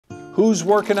Who's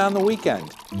working on the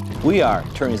weekend? We are,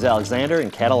 attorneys Alexander and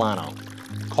Catalano.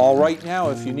 Call right now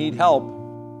if you need help.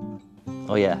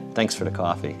 Oh yeah, thanks for the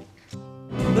coffee.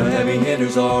 The heavy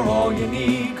hitters are all you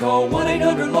need. Call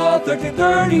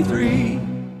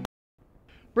 1-800-LAW-1333.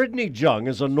 Brittany Jung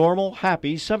is a normal,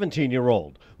 happy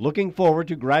 17-year-old looking forward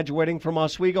to graduating from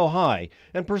Oswego High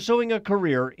and pursuing a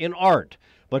career in art.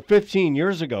 But 15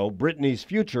 years ago, Brittany's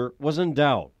future was in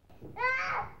doubt.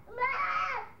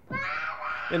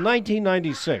 In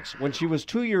 1996, when she was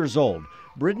 2 years old,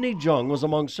 Brittany Jung was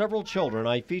among several children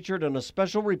I featured in a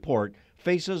special report,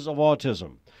 Faces of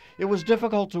Autism. It was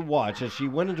difficult to watch as she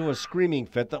went into a screaming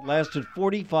fit that lasted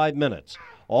 45 minutes.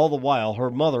 All the while, her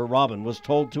mother, Robin, was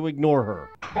told to ignore her.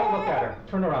 Don't look at her.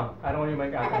 Turn around. I don't want you to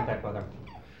make eye contact with her.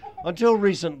 Until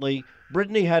recently,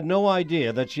 Brittany had no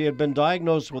idea that she had been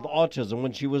diagnosed with autism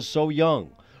when she was so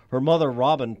young. Her mother,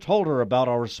 Robin, told her about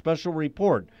our special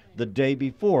report the day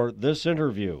before this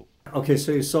interview. Okay,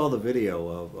 so you saw the video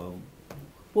of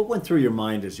what went through your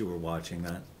mind as you were watching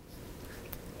that?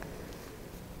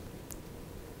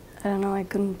 I don't know, I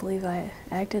couldn't believe I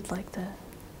acted like that.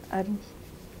 I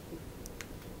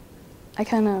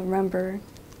kind of remember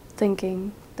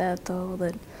thinking that, though,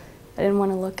 that I didn't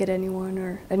want to look at anyone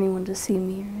or anyone to see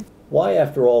me. Why,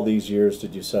 after all these years,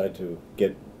 did you decide to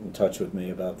get in touch with me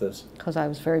about this? Because I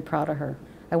was very proud of her.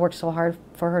 I worked so hard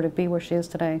for her to be where she is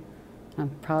today. I'm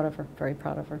proud of her, very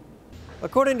proud of her.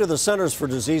 According to the Centers for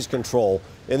Disease Control,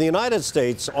 in the United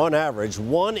States, on average,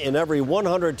 1 in every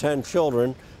 110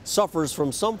 children suffers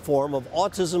from some form of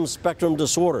autism spectrum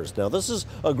disorders. Now, this is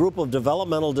a group of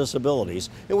developmental disabilities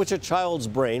in which a child's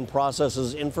brain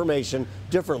processes information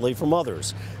differently from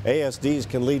others. ASDs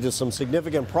can lead to some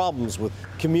significant problems with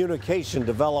communication,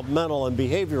 developmental, and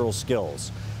behavioral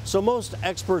skills. So most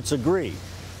experts agree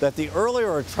that the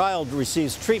earlier a child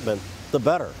receives treatment, the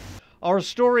better. Our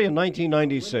story in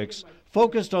 1996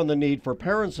 focused on the need for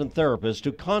parents and therapists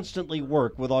to constantly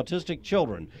work with autistic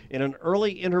children in an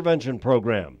early intervention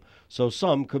program, so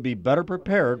some could be better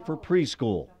prepared for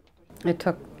preschool. It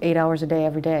took 8 hours a day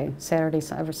every day,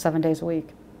 Saturdays, 7 days a week,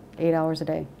 8 hours a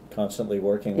day. Constantly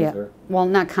working with her? Well,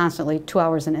 not constantly, 2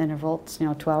 hours in intervals,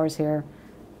 2 hours here,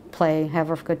 play, have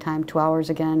a good time, 2 hours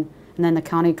again, and then the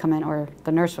county would come in, or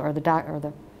the nurse or the doctor or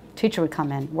the teacher would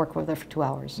come in, work with her for 2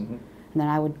 hours. And then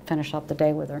I would finish up the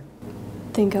day with her.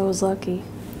 I think I was lucky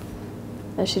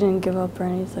that she didn't give up or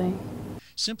anything.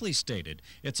 Simply stated,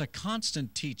 it's a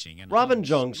constant teaching. And Robin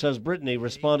Jung says Brittany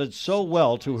responded so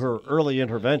well to her early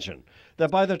intervention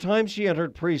that by the time she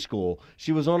entered preschool,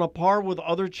 she was on a par with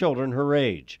other children her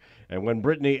age. And when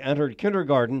Brittany entered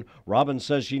kindergarten, Robin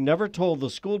says she never told the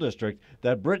school district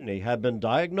that Brittany had been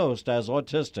diagnosed as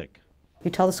autistic. You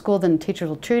tell the school, then the teachers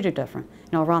will treat you different.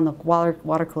 Around the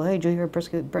water cooler, hey, did you hear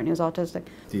Brittany was autistic?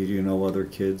 Do you know other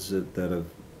kids that are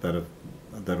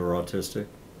autistic?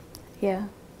 Yeah,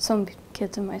 some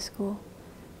kids in my school.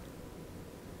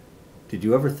 Did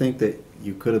you ever think that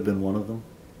you could have been one of them?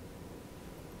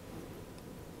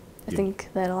 I think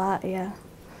that a lot, yeah.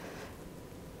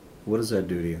 What does that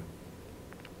do to you?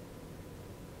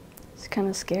 It's kind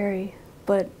of scary,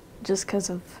 but just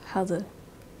because of how the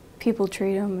people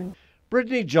treat them.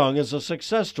 Brittany Jung is a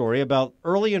success story about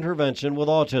early intervention with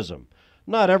autism.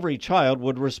 Not every child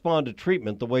would respond to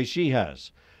treatment the way she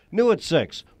has. New at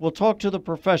 6, we'll talk to the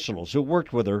professionals who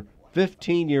worked with her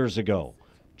 15 years ago.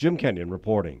 Jim Kenyon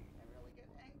reporting.